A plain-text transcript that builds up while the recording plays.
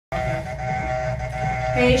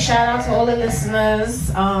Hey, shout out to all the listeners.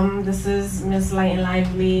 This is Miss Lite N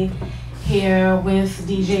Lively here with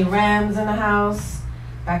DJ Rams in the house,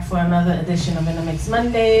 back for another edition of In the Mix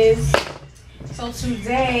Mondays. So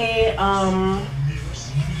today, I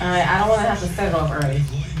don't want to have to set it off early.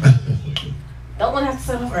 Don't want to have to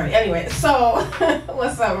set it off early. Anyway, so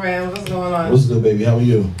what's up, Rams? What's going on? What's good, baby? How are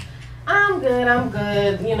you? I'm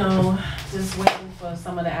good. You know, just waiting for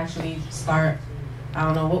summer to actually start. I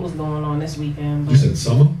don't know what was going on this weekend. But You said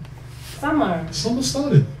summer? Summer. Summer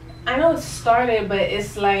started. I know it started, but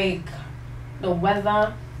it's like the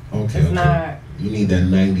weather. Okay, It's not You need that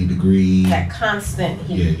 90-degree. that constant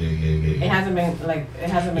heat. Yeah. It hasn't been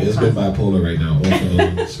It's been bipolar right now,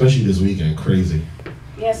 also, especially this weekend. Crazy.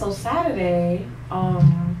 Yeah, so Saturday,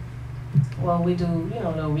 well, we do, you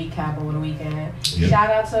know, a little recap over the weekend. Yep. Shout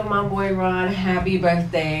out to my boy Ron, happy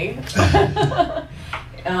birthday.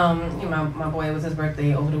 My boy, it was his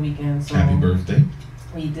birthday over the weekend. So Happy birthday.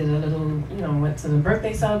 we did a little, went to the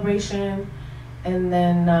birthday celebration. And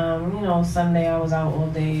then, Sunday I was out all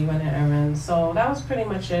day running errands. So that was pretty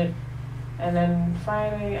much it. And then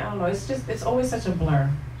Friday, I don't know, it's always such a blur.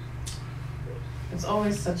 It's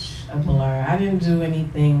always such a blur. I didn't do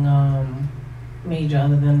anything major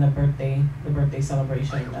other than the birthday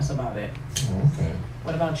celebration. That's about it. Oh, okay.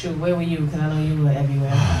 What about you? Where were you? Because I know you were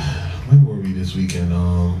everywhere. Where were we this weekend?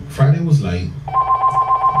 Friday was light.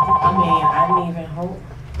 I mean, I didn't even hope.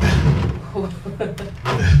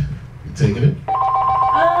 You taking it?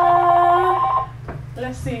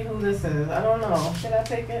 Let's see who this is. I don't know. Should I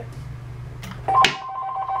take it?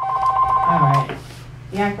 All right.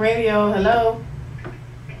 YACRADIO, hello.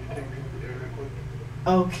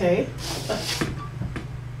 Okay.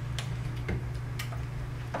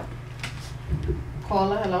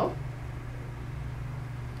 Caller, hello.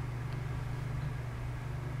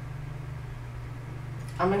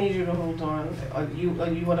 I'm gonna need you to hold on. Or you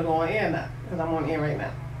want to go on air now? Because I'm on air right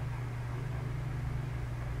now.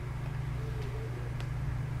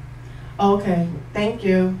 Okay, thank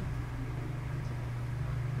you.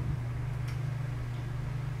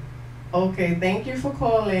 Okay, thank you for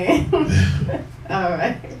calling. All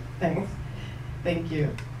right, thanks. Thank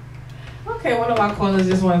you. Okay, one of our callers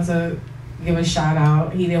just wanted to give a shout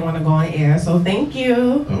out. He didn't want to go on air, so thank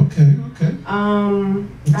you. Okay. We'll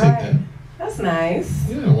take that. That's nice.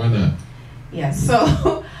 Yeah, why not? Yeah,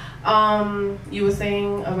 so you were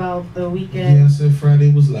saying about the weekend. Yeah, I said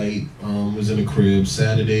Friday was light. Was in the crib.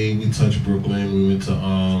 Saturday we touched Brooklyn. We went to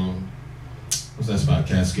what's that spot?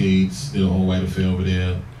 Cascades. Did an all-white affair over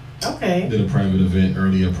there. Okay. Did a private event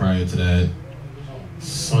earlier prior to that.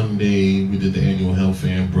 Sunday we did the annual health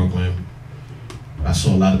fair in Brooklyn. I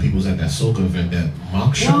saw a lot of people was at that soca event, that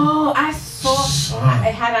mock show. No, I saw.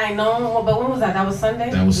 Had I known, but when was that? That was Sunday.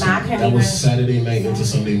 That was that was Saturday night into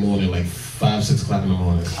Sunday morning, like 5, 6 o'clock in the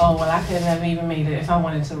morning. Oh well, I could have even made it if I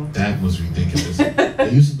wanted to. That was ridiculous. They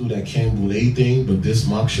used to do that crème brûlée thing, but this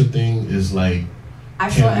mock show thing is like. I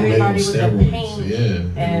saw everybody with their paint.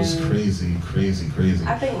 Yeah, it was crazy.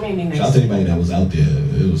 I think maybe next. Shout out to anybody that was out there.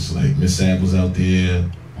 It was like Miss Sab was out there,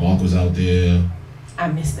 Mark was out there. I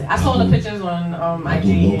missed it. I saw the pictures on IG.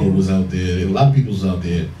 Logo was out there. A lot of people was out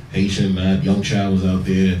there. Haitian, Young Child was out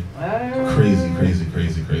there. Crazy.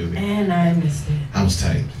 And I missed it. I was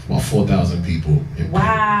tight. About 4,000 people. Wow,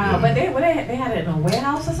 yeah. but they had it in a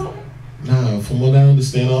warehouse or something? Nah, from what I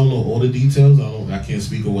understand, I don't know all the details. I can't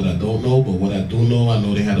speak of what I don't know, but what I do know, I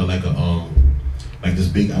know they had like this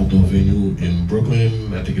big outdoor venue in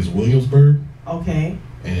Brooklyn. I think it's Williamsburg. Okay.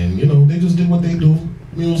 And they just did what they do: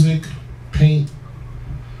 music, paint,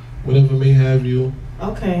 whatever may have you.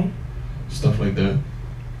 Okay. Stuff like that.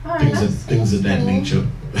 All right, things of that nature.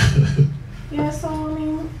 Yeah, so I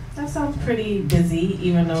mean, that sounds pretty busy,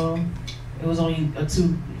 even though it was only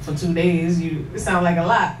 2 days. It sounds like a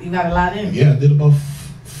lot. You got a lot in. Yeah, I did about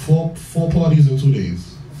four parties in 2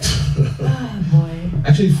 days. Oh boy.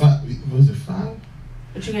 Actually, 5. Was it 5?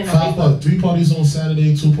 But you getting 5 parties. 3 parties on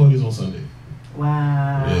Saturday, 2 parties on Sunday.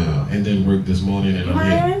 Wow. Yeah, and then work this morning, and I'm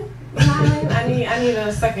here. I need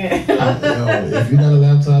a second. If you got a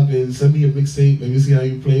laptop and send me a mixtape, let me see how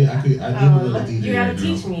you play. I need another DJ. You gotta right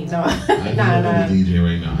teach now. me. No. I need another DJ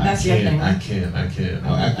right now. That's your thing. I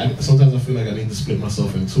can't. Sometimes I feel like I need to split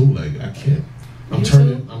myself in two. Like I can't. I'm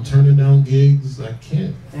turning down gigs. I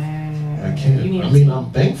can't. I can't. I mean, I'm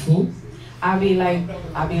thankful. I'll be like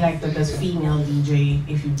the best female DJ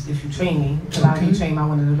if you train me, because I'll be trained by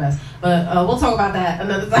one of the best. But we'll talk about that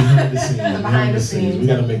another time. Behind the scenes. We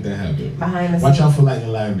gotta make that happen. Behind the scenes. Watch out for Lite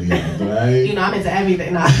N Lively, right? I'm into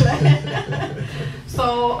everything now.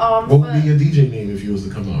 So what would be your DJ name if you was to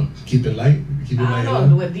come on? Keep it light. Keep it light. I don't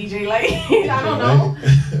know what DJ light. I don't know.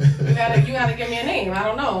 You gotta give me a name. I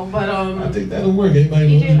don't know, but I think that'll work.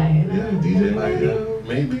 Anybody DJ Lite. Yeah, DJ Lite.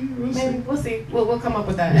 Maybe we'll see. We'll come up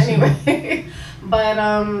with that anyway. But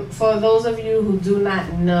for those of you who do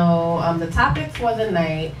not know, the topic for the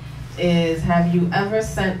night is: have you ever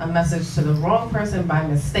sent a message to the wrong person by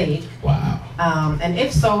mistake? Wow. And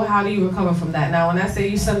if so, how do you recover from that? Now, when I say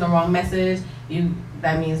you send the wrong message,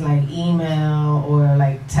 that means like email or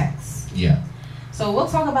like text. Yeah. So we'll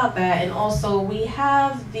talk about that, and also we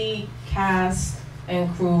have the cast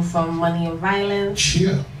and crew from Money and Violence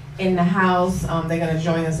in the house. They're gonna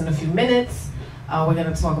join us in a few minutes. We're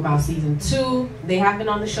gonna talk about season 2. They have been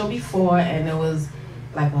on the show before, and it was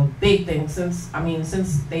like a big thing since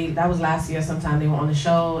that was last year sometime they were on the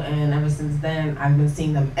show, and ever since then I've been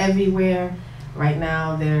seeing them everywhere. Right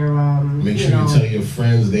now they're make sure you tell your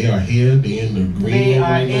friends they are here. They're in the green room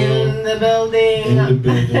right now. They are in the building. In the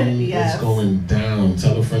building. Yes. It's going down.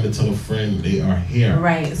 Tell a friend to tell a friend they are here.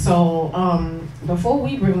 Right. So before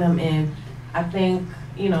we bring them in, I think,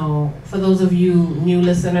 for those of you new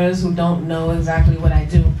listeners who don't know exactly what I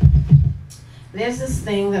do, there's this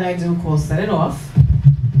thing that I do called Set It Off.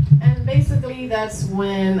 And basically that's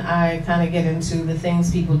when I kind of get into the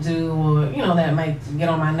things people do, or, that might get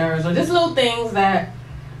on my nerves, or just little things that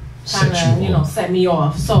kind of, set me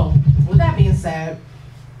off. So with that being said,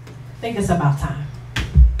 I think it's about time.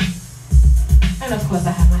 And of course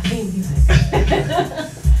I have my theme music,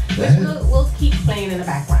 which we'll keep playing in the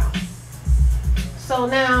background. So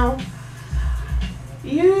now,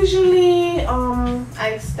 usually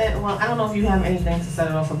I don't know if you have anything to set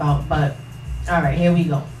it off about, but all right, here we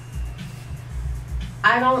go.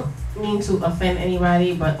 I don't mean to offend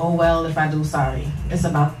anybody, but oh well, if I do, sorry. It's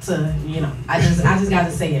about to, I just got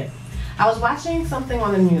to say it. I was watching something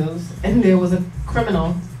on the news, and there was a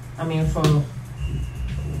criminal, but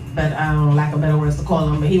I don't lack of better words to call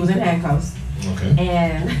him, but he was in handcuffs. Okay.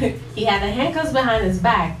 And he had the handcuffs behind his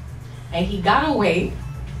back, and he got away,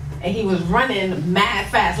 and he was running mad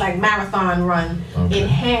fast, like marathon run, in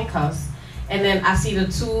handcuffs. And then I see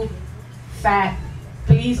the 2 fat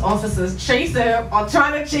police officers chase him or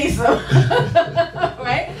trying to chase him.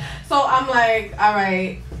 Right? So I'm like, all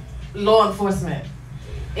right, law enforcement.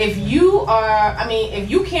 If you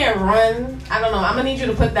can't run, I don't know, I'm gonna need you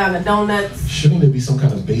to put down the donuts. Shouldn't there be some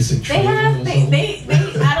kind of basic training?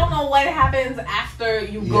 I don't know what happens after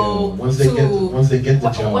you go once they get the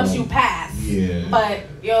job. Once you pass. Yeah. But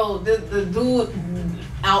the dude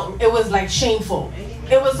out, it was like shameful.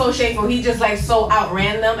 It was so shameful. He just like so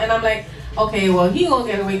outran them, and I'm like, okay, well, he gonna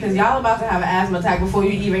get away because y'all about to have an asthma attack before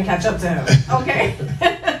you even catch up to him. Okay?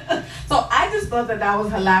 So I just thought that was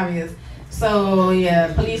hilarious. So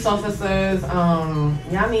yeah, police officers,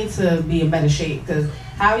 y'all need to be in better shape, because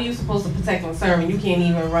how are you supposed to protect and serve and you can't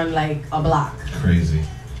even run like a block? Crazy.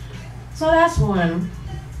 So that's one.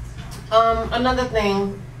 Another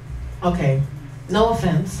thing, okay, no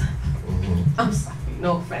offense. I'm sorry,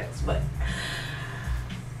 no offense, but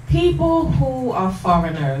people who are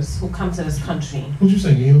foreigners who come to this country. What'd you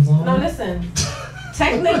say, you ain't a foreigner? No, listen.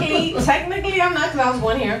 Technically, I'm not, because I was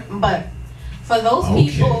born here. But for those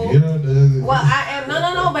people, well, I am.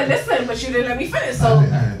 No. But listen, but you didn't let me finish. So, all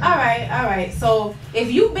right. So,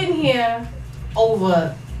 if you've been here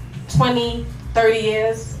over 20, 30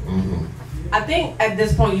 years, I think at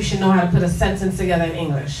this point you should know how to put a sentence together in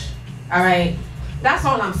English. All right, that's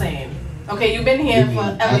all I'm saying. Okay, you've been here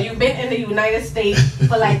forever. You've been in the United States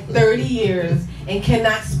for like 30 years and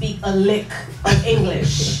cannot speak a lick of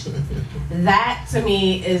English. That to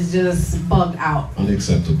me is just bugged out.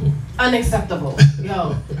 Unacceptable.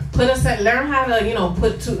 Yo, learn how to,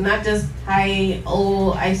 put not just hi,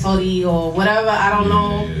 oh, I sorry, or whatever, I don't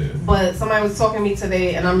know. But somebody was talking to me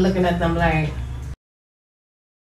today and I'm looking at them like,